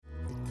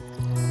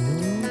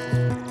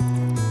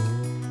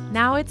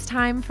it's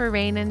time for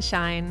Rain and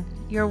Shine,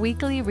 your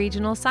weekly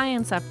regional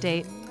science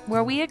update,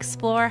 where we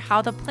explore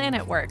how the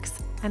planet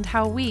works and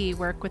how we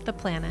work with the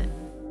planet.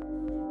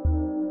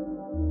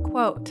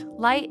 Quote,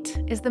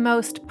 "Light is the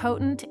most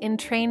potent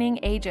entraining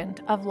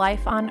agent of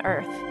life on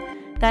Earth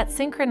that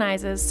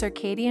synchronizes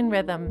circadian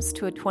rhythms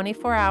to a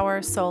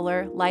 24-hour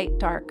solar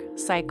light-dark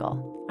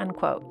cycle,"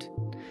 unquote.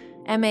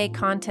 M.A.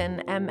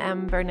 Contin,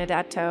 M.M.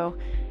 Bernadetto,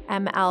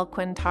 M.L.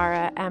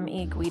 Quintara,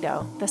 M.E.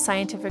 Guido, The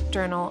Scientific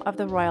Journal of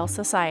the Royal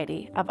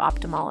Society of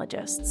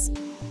Ophthalmologists.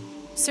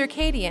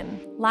 Circadian,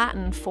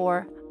 Latin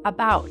for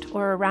about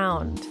or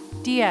around.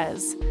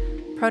 Dies,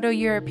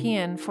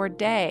 Proto-European for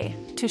day,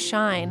 to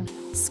shine,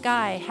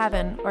 sky,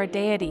 heaven, or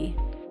deity.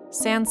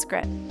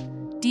 Sanskrit.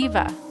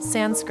 Diva,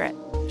 Sanskrit,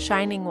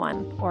 shining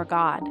one or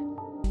God.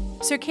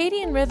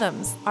 Circadian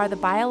rhythms are the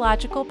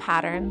biological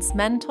patterns,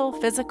 mental,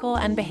 physical,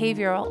 and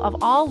behavioral of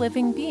all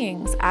living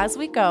beings as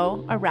we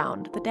go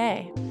around the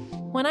day.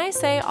 When I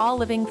say all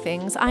living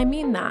things, I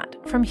mean that.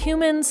 From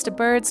humans to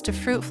birds to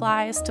fruit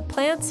flies to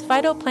plants,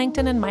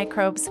 phytoplankton, and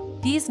microbes,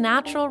 these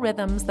natural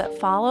rhythms that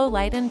follow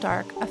light and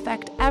dark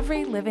affect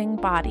every living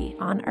body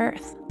on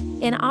Earth.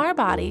 In our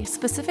body,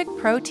 specific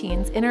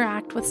proteins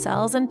interact with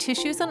cells and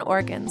tissues and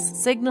organs,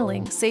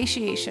 signaling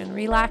satiation,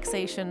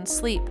 relaxation,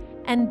 sleep,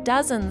 and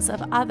dozens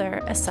of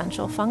other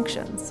essential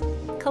functions.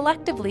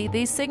 Collectively,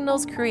 these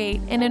signals create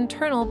an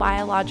internal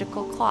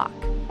biological clock.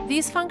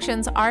 These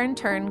functions are in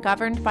turn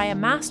governed by a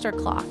master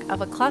clock of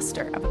a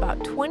cluster of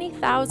about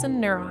 20,000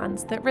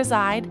 neurons that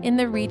reside in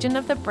the region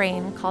of the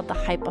brain called the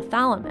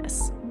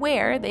hypothalamus,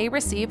 where they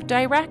receive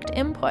direct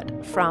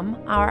input from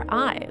our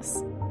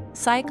eyes.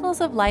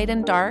 Cycles of light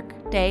and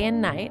dark, day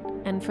and night,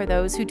 and for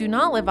those who do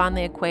not live on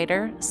the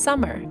equator,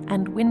 summer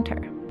and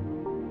winter.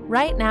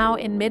 Right now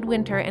in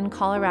midwinter in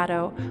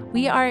Colorado,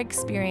 we are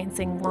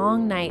experiencing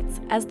long nights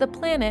as the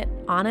planet,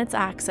 on its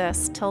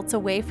axis, tilts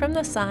away from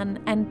the sun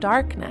and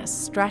darkness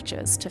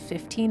stretches to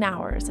 15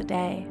 hours a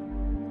day.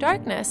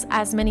 Darkness,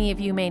 as many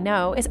of you may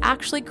know, is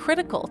actually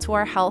critical to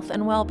our health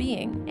and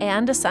well-being,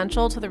 and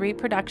essential to the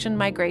reproduction,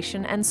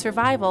 migration, and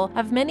survival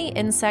of many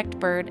insect,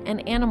 bird,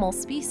 and animal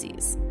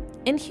species.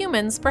 In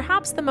humans,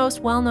 perhaps the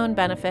most well-known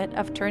benefit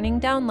of turning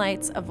down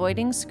lights,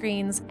 avoiding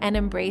screens, and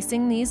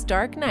embracing these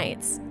dark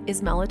nights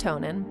is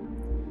melatonin.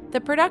 The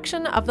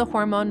production of the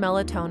hormone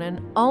melatonin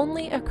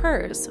only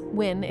occurs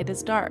when it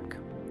is dark.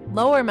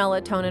 Lower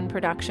melatonin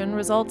production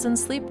results in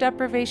sleep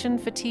deprivation,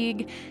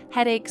 fatigue,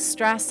 headaches,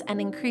 stress, and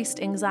increased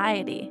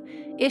anxiety,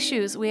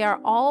 issues we are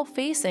all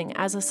facing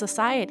as a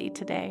society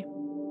today.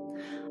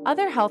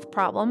 Other health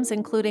problems,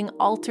 including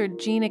altered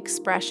gene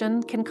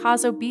expression, can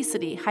cause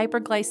obesity,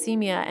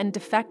 hyperglycemia, and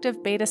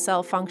defective beta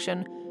cell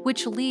function,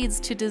 which leads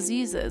to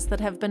diseases that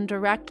have been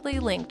directly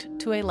linked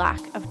to a lack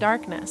of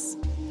darkness.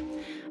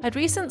 A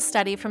recent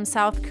study from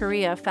South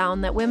Korea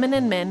found that women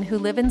and men who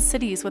live in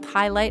cities with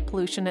high light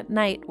pollution at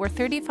night were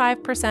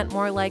 35%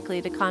 more likely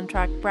to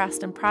contract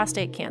breast and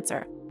prostate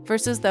cancer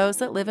versus those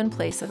that live in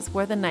places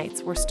where the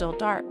nights were still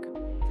dark.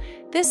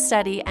 This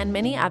study and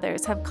many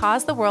others have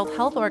caused the World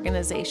Health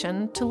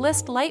Organization to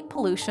list light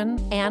pollution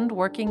and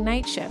working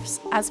night shifts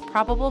as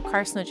probable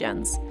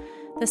carcinogens,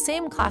 the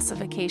same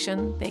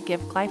classification they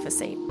give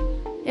glyphosate.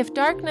 If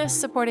darkness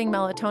supporting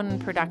melatonin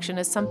production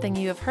is something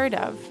you have heard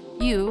of,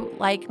 you,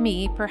 like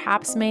me,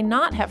 perhaps may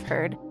not have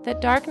heard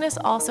that darkness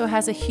also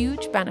has a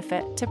huge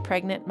benefit to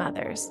pregnant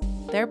mothers,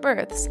 their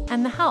births,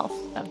 and the health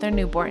of their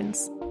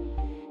newborns.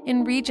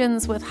 In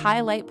regions with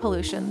high light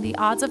pollution, the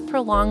odds of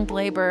prolonged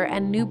labor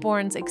and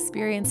newborns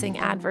experiencing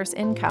adverse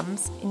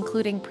incomes,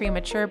 including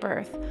premature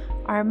birth,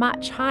 are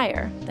much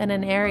higher than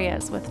in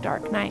areas with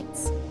dark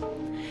nights.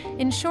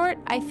 In short,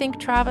 I think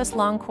Travis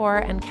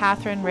Longcore and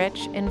Catherine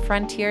Rich in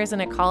Frontiers in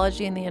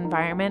Ecology and the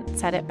Environment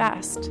said it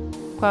best.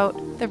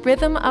 Quote, "The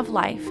rhythm of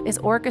life is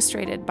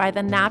orchestrated by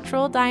the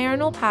natural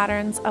diurnal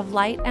patterns of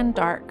light and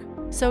dark,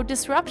 so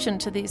disruption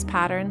to these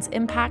patterns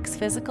impacts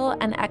physical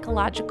and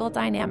ecological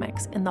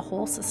dynamics in the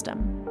whole system."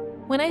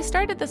 When I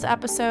started this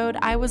episode,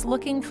 I was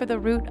looking for the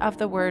root of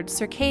the word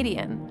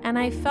circadian, and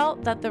I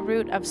felt that the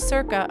root of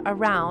circa,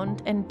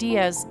 around, and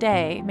dias,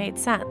 day, made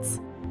sense.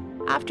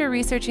 After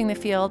researching the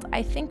field,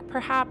 I think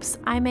perhaps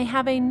I may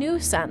have a new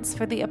sense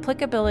for the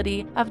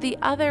applicability of the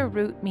other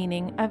root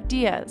meaning of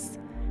dias,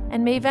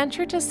 and may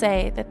venture to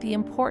say that the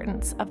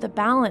importance of the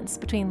balance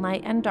between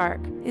light and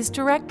dark is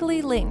directly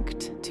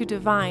linked to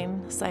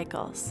divine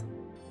cycles.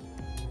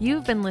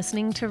 You've been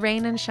listening to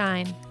Rain and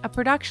Shine, a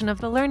production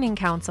of the Learning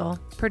Council,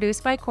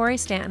 produced by Corey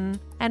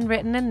Stanton and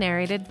written and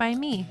narrated by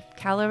me,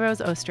 Calla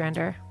Rose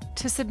Ostrander.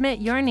 To submit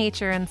your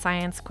nature and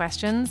science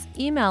questions,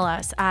 email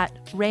us at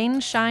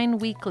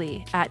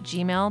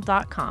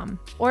rainshineweekly@gmail.com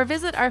or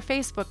visit our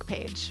Facebook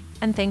page.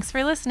 And thanks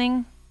for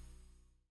listening.